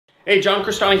Hey, John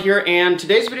Crestani here, and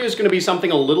today's video is going to be something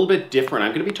a little bit different.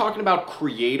 I'm going to be talking about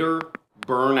creator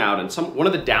burnout and one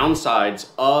of the downsides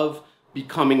of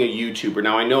becoming a YouTuber.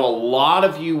 Now, I know a lot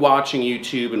of you watching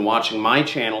YouTube and watching my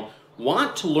channel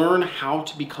want to learn how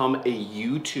to become a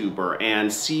YouTuber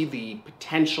and see the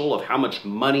potential of how much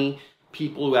money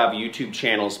people who have YouTube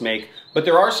channels make, but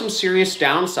there are some serious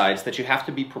downsides that you have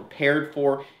to be prepared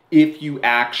for if you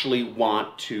actually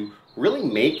want to really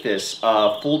make this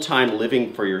a full-time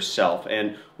living for yourself.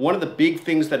 And one of the big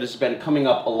things that has been coming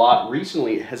up a lot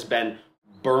recently has been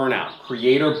burnout,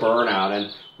 creator burnout.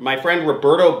 And my friend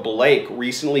Roberto Blake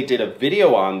recently did a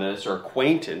video on this, or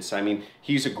acquaintance. I mean,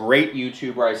 he's a great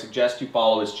YouTuber. I suggest you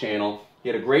follow his channel. He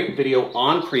had a great video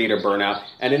on creator burnout.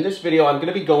 And in this video, I'm going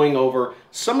to be going over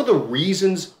some of the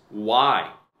reasons why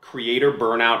creator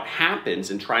burnout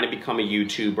happens in trying to become a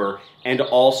YouTuber, and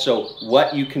also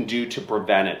what you can do to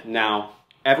prevent it. Now,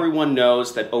 everyone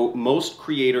knows that most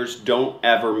creators don't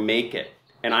ever make it,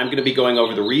 and I'm going to be going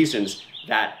over the reasons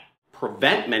that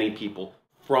prevent many people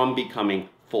from becoming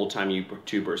full-time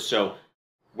YouTubers. So,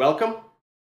 welcome,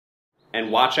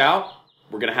 and watch out.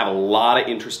 We're going to have a lot of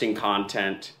interesting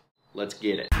content. Let's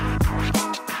get it.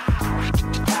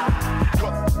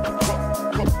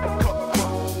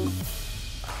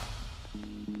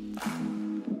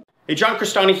 Hey, John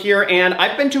Crestani here, and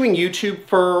I've been doing YouTube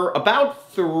for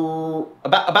about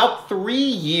 3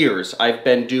 years. I've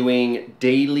been doing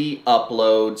daily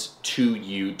uploads to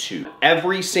YouTube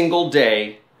every single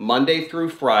day, Monday through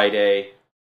Friday,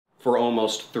 for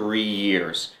almost 3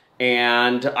 years.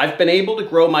 And I've been able to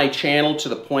grow my channel to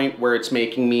the point where it's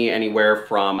making me anywhere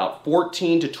from about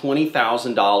 $14,000 to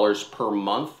 $20,000 per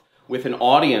month, with an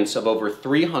audience of over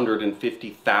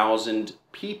 350,000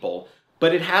 people.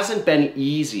 But it hasn't been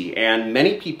easy, and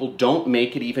many people don't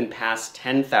make it even past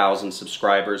 10,000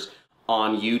 subscribers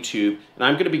on YouTube. And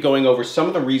I'm going to be going over some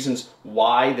of the reasons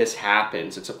why this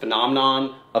happens. It's a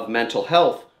phenomenon of mental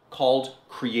health called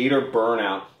creator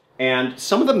burnout. And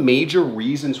some of the major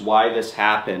reasons why this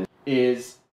happens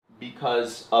is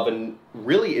because of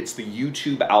it's the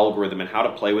YouTube algorithm and how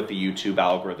to play with the YouTube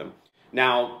algorithm.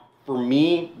 Now, for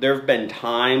me, there have been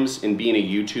times in being a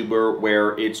YouTuber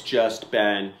where it's just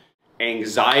been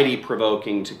anxiety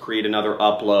provoking to create another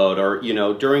upload, or, you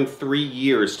know, during 3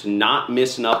 years to not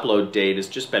miss an upload date has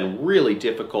just been really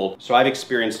difficult. So I've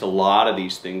experienced a lot of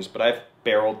these things, but I've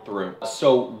barreled through.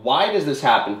 So why does this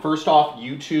happen? First off,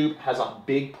 YouTube has a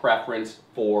big preference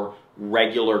for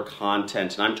regular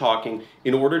content. And I'm talking,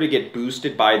 in order to get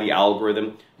boosted by the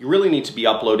algorithm, you really need to be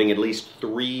uploading at least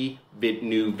 3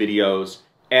 new videos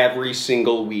every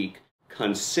single week,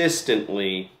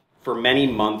 consistently, for many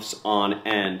months on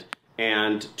end.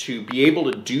 And to be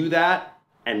able to do that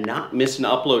and not miss an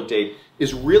upload date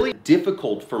is really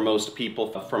difficult for most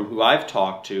people from who I've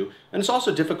talked to. And it's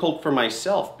also difficult for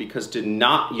myself because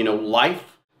life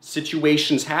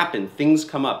situations happen, things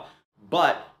come up.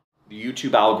 But the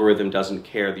YouTube algorithm doesn't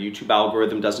care. The YouTube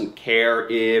algorithm doesn't care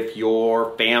if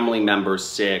your family member's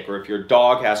sick, or if your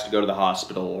dog has to go to the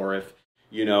hospital, or if,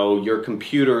 you know, your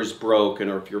computer's broken,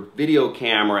 or if your video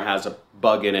camera has a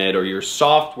bug in it, or your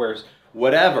software's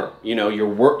whatever, you know,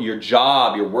 your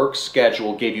job, your work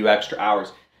schedule gave you extra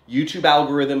hours. YouTube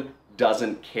algorithm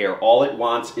doesn't care. All it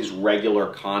wants is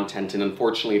regular content. And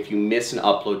unfortunately, if you miss an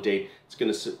upload date, it's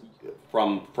going to,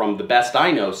 from the best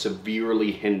I know,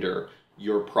 severely hinder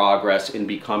your progress in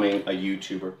becoming a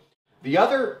YouTuber. The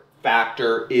other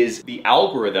factor is the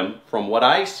algorithm, from what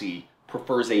I see,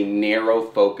 prefers a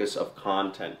narrow focus of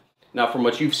content. Now, from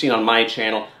what you've seen on my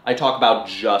channel, I talk about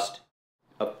just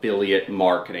affiliate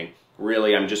marketing.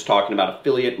 Really, I'm just talking about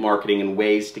affiliate marketing and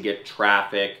ways to get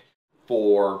traffic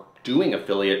for doing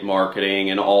affiliate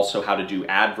marketing, and also how to do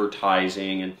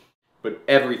advertising, but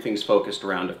everything's focused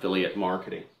around affiliate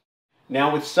marketing.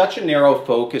 Now, with such a narrow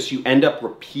focus, you end up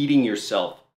repeating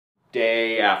yourself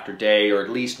day after day, or at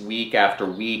least week after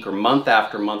week, or month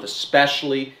after month,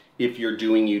 especially if you're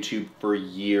doing YouTube for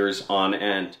years on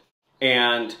end.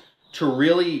 And to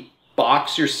really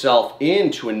box yourself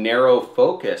into a narrow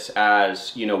focus,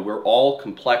 as you know, we're all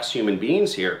complex human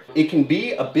beings here, it can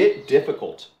be a bit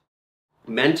difficult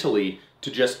mentally to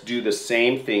just do the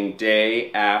same thing day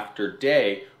after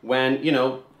day when, you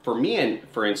know, for me, and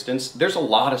for instance, there's a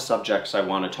lot of subjects I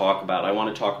want to talk about. I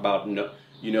want to talk about,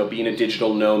 you know, being a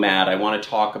digital nomad. I want to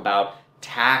talk about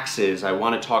taxes. I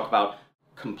want to talk about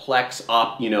complex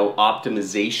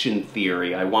optimization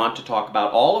theory. I want to talk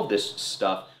about all of this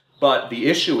stuff. But the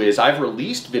issue is, I've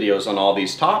released videos on all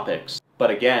these topics,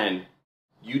 but again,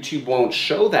 YouTube won't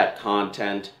show that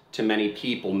content to many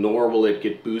people, nor will it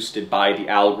get boosted by the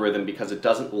algorithm, because it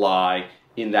doesn't lie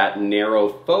in that narrow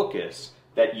focus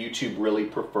that YouTube really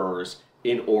prefers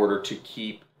in order to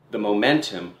keep the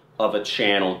momentum of a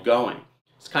channel going.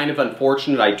 It's kind of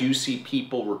unfortunate. I do see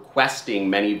people requesting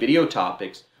many video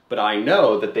topics, but I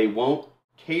know that they won't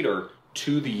cater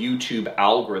to the YouTube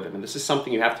algorithm. And this is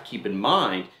something you have to keep in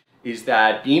mind, is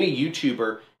that being a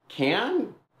YouTuber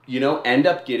can, end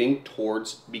up getting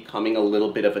towards becoming a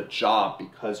little bit of a job,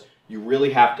 because you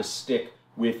really have to stick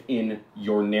within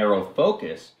your narrow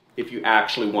focus if you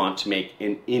actually want to make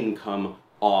an income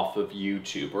off of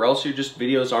YouTube, or else your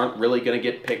videos aren't really going to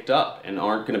get picked up and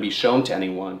aren't going to be shown to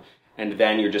anyone, and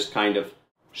then you're just kind of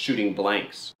shooting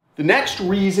blanks. The next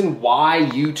reason why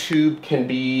YouTube can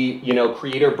be,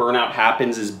 creator burnout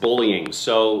happens is bullying.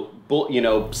 So,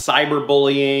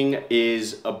 cyberbullying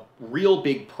is a real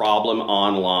big problem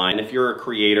online. If you're a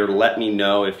creator, let me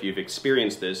know if you've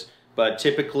experienced this. But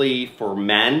typically for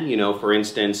men, for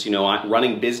instance,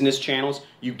 running business channels,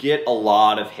 you get a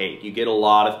lot of hate. You get a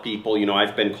lot of people,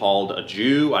 I've been called a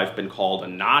Jew, I've been called a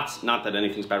Nazi, not that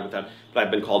anything's bad with that, but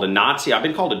I've been called a Nazi, I've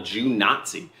been called a Jew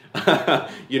Nazi.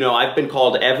 I've been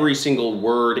called every single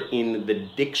word in the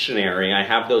dictionary. I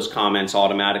have those comments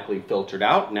automatically filtered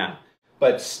out now.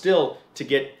 But still, to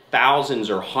get thousands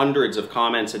or hundreds of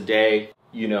comments a day,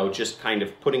 just kind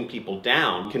of putting people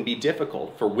down can be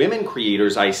difficult. For women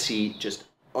creators, I see just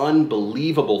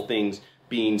unbelievable things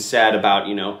being said about,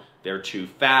 they're too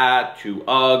fat, too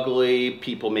ugly,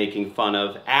 people making fun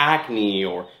of acne,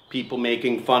 or people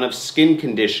making fun of skin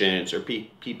conditions, or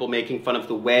people making fun of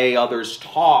the way others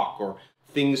talk, or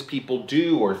things people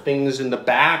do, or things in the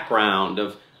background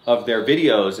of their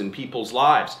videos and people's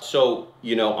lives. So,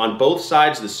 on both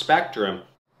sides of the spectrum,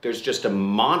 there's just a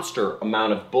monster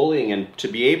amount of bullying, and to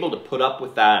be able to put up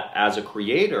with that as a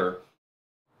creator,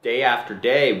 day after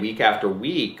day, week after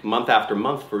week, month after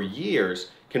month for years,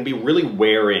 can be really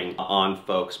wearing on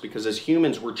folks, because as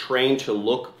humans, we're trained to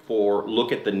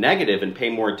look at the negative and pay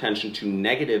more attention to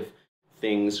negative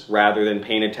things rather than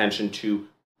paying attention to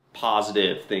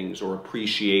positive things or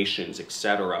appreciations,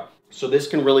 etc. So this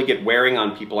can really get wearing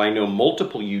on people. I know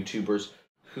multiple YouTubers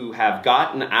who have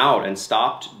gotten out and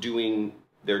stopped doing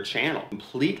their channel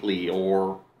completely,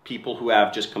 or people who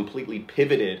have just completely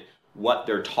pivoted what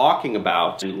they're talking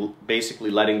about and basically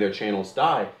letting their channels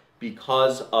die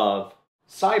because of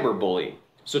cyberbullying.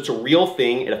 So it's a real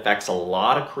thing. It affects a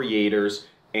lot of creators,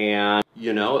 and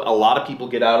a lot of people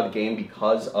get out of the game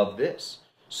because of this.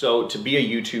 So to be a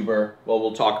YouTuber, well,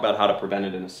 we'll talk about how to prevent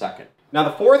it in a second. Now,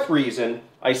 the fourth reason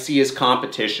I see is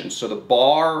competition. So the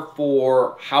bar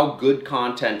for how good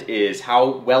content is,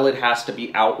 how well it has to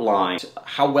be outlined,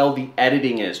 how well the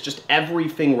editing is, just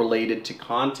everything related to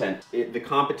content, the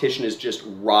competition is just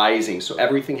rising. So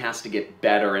everything has to get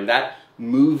better, and that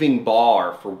moving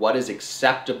bar for what is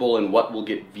acceptable and what will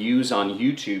get views on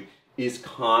YouTube is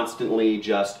constantly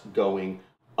just going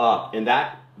up. And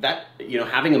that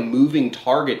having a moving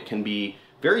target can be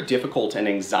very difficult and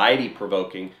anxiety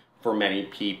provoking for many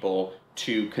people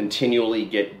to continually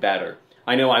get better.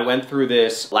 I know I went through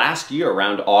this last year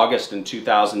around August in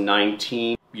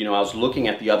 2019. I was looking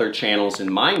at the other channels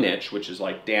in my niche, which is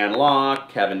like Dan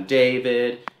Locke, Kevin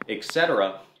David,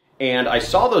 etc. And I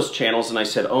saw those channels and I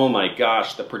said, oh my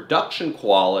gosh, the production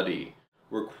quality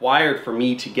required for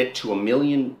me to get to 1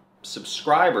 million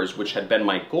subscribers, which had been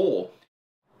my goal,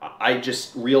 I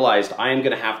just realized I am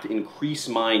going to have to increase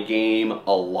my game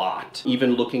a lot.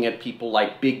 Even looking at people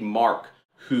like Big Mark,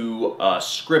 who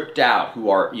script out,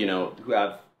 who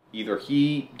have either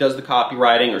he does the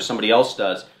copywriting or somebody else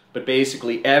does, but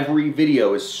basically every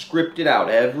video is scripted out.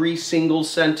 Every single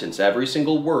sentence, every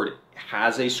single word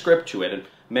has a script to it. And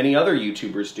many other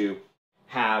YouTubers do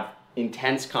have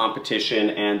intense competition,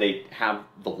 and they have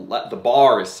the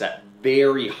bar is set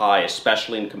very high,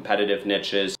 especially in competitive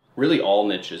niches. Really, all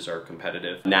niches are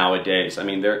competitive nowadays. I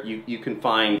mean, you can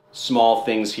find small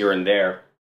things here and there,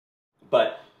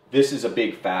 but this is a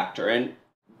big factor. And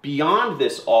beyond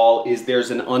this all there's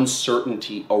an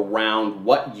uncertainty around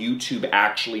what YouTube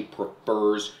actually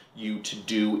prefers you to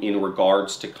do in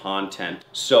regards to content.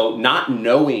 So not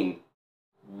knowing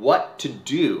what to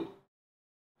do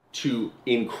to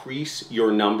increase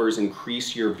your numbers,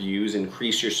 increase your views,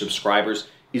 increase your subscribers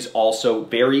is also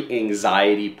very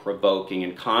anxiety provoking,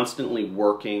 and constantly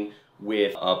working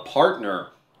with a partner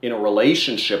in a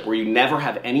relationship where you never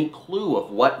have any clue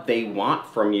of what they want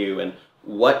from you and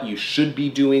what you should be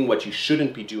doing, what you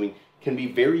shouldn't be doing, can be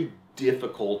very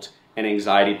difficult and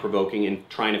anxiety provoking in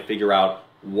trying to figure out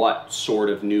what sort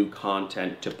of new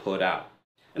content to put out.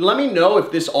 And let me know if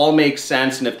this all makes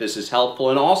sense and if this is helpful,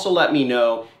 and also let me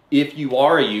know if you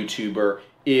are a YouTuber,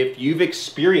 if you've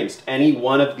experienced any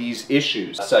one of these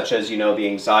issues, such as, the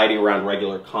anxiety around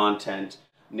regular content,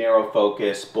 narrow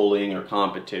focus, bullying, or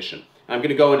competition. I'm going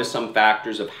to go into some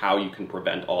factors of how you can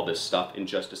prevent all this stuff in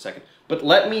just a second. But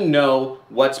let me know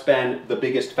what's been the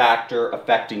biggest factor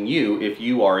affecting you if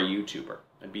you are a YouTuber.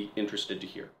 I'd be interested to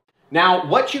hear. Now,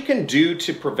 what you can do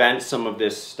to prevent some of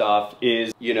this stuff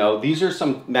is, these are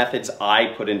some methods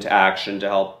I put into action to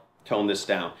help tone this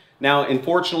down. Now,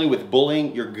 unfortunately, with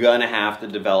bullying, you're gonna have to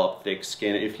develop thick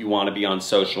skin if you want to be on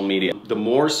social media. The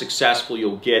more successful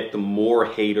you'll get, the more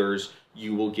haters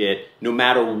you will get, no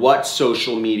matter what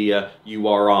social media you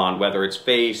are on, whether it's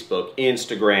Facebook,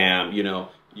 Instagram,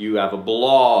 you have a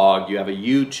blog, you have a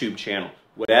YouTube channel,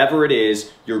 whatever it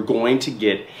is, you're going to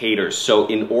get haters. So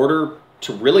in order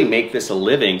to really make this a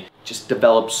living, just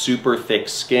develop super thick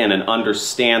skin and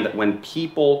understand that when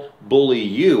people bully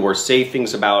you or say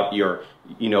things about your,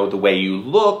 the way you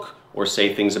look, or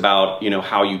say things about,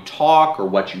 how you talk or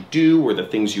what you do or the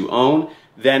things you own,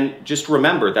 then just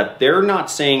remember that they're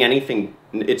not saying anything,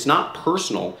 it's not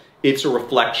personal, it's a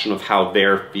reflection of how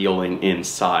they're feeling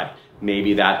inside.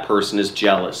 Maybe that person is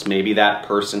jealous, maybe that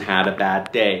person had a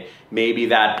bad day, maybe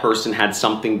that person had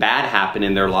something bad happen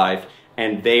in their life,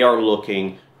 and they are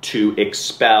looking to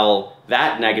expel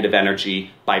that negative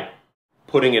energy by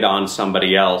putting it on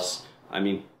somebody else. I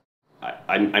mean,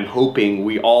 I'm hoping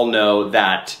we all know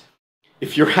that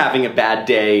if you're having a bad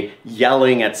day,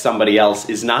 yelling at somebody else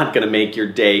is not going to make your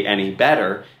day any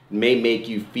better. It may make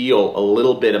you feel a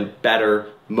little bit better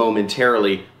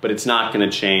momentarily, but it's not going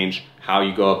to change how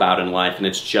you go about in life, and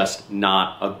it's just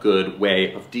not a good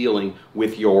way of dealing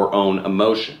with your own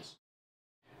emotions.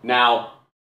 Now,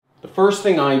 the first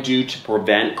thing I do to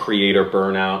prevent creator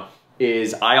burnout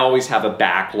is I always have a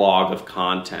backlog of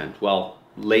content. Well,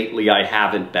 lately I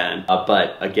haven't been,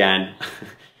 but again,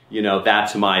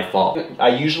 that's my fault. I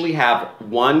usually have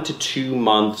 1 to 2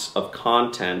 months of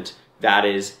content that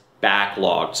is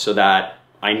backlogged so that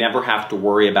I never have to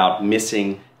worry about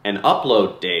missing an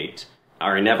upload date,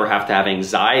 or I never have to have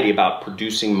anxiety about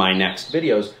producing my next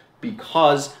videos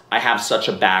because I have such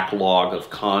a backlog of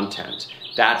content.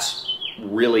 That's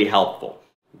really helpful,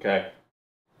 okay?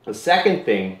 The second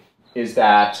thing is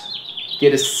that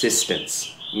get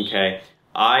assistance, okay?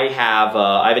 I have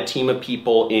a team of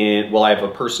people I have a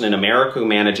person in America who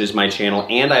manages my channel,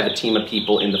 and I have a team of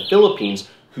people in the Philippines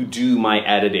who do my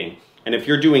editing. And if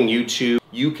you're doing YouTube,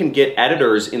 you can get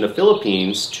editors in the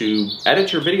Philippines to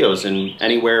edit your videos in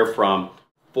anywhere from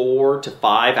 4 to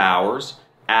 5 hours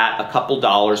at a couple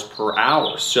dollars per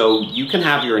hour. So you can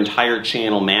have your entire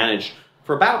channel managed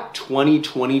for about $20,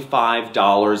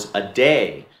 $25 a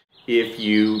day if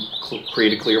you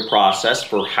create a clear process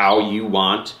for how you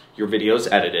want your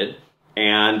videos edited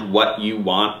and what you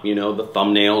want, the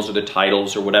thumbnails or the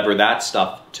titles or whatever that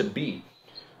stuff to be.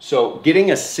 So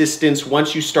getting assistance,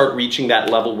 once you start reaching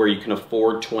that level where you can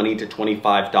afford $20 to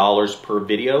 $25 per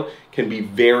video, can be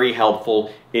very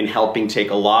helpful in helping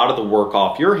take a lot of the work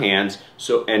off your hands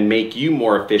and make you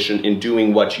more efficient in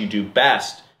doing what you do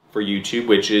best for YouTube,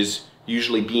 which is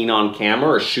usually being on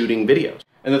camera or shooting videos.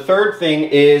 And the third thing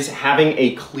is having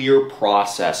a clear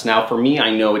process. Now for me,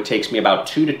 I know it takes me about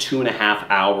 2 to 2.5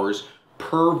 hours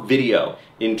per video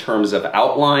in terms of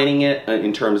outlining it,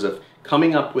 in terms of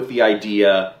coming up with the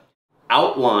idea,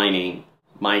 outlining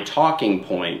my talking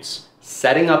points,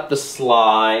 setting up the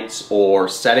slides or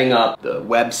setting up the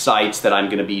websites that I'm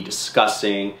going to be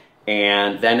discussing,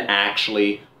 and then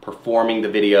actually performing the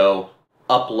video,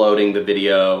 uploading the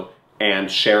video, and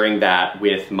sharing that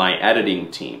with my editing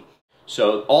team.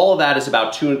 So all of that is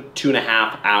about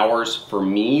 2.5 hours for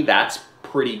me. That's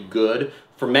pretty good.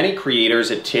 For many creators,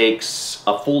 it takes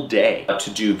a full day to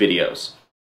do videos.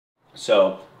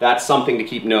 So that's something to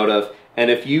keep note of. And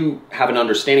if you have an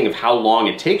understanding of how long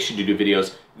it takes you to do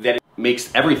videos, then it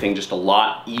makes everything just a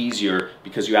lot easier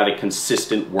because you have a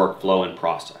consistent workflow and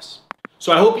process.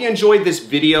 So I hope you enjoyed this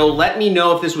video. Let me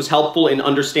know if this was helpful in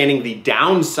understanding the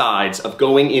downsides of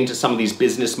going into some of these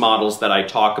business models that I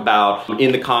talk about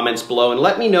in the comments below. And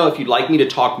let me know if you'd like me to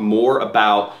talk more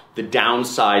about the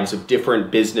downsides of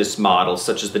different business models,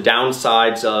 such as the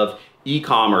downsides of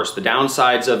e-commerce, the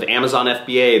downsides of Amazon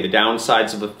FBA, the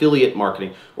downsides of affiliate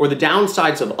marketing, or the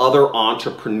downsides of other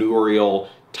entrepreneurial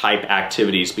type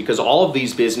activities, because all of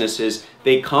these businesses,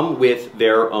 they come with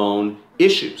their own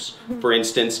issues. For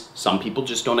instance, some people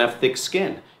just don't have thick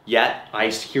skin. Yet, I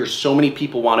hear so many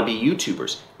people want to be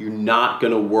YouTubers. You're not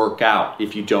going to work out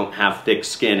if you don't have thick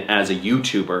skin as a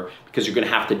YouTuber, because you're going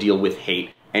to have to deal with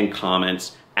hate and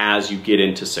comments as you get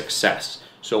into success.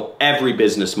 So every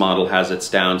business model has its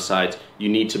downsides. You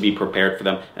need to be prepared for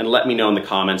them. And let me know in the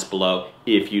comments below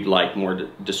if you'd like more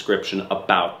description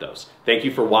about those. Thank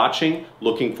you for watching.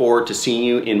 Looking forward to seeing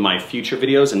you in my future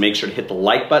videos, and make sure to hit the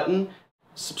like button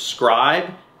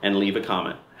subscribe, and leave a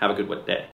comment. Have a good day.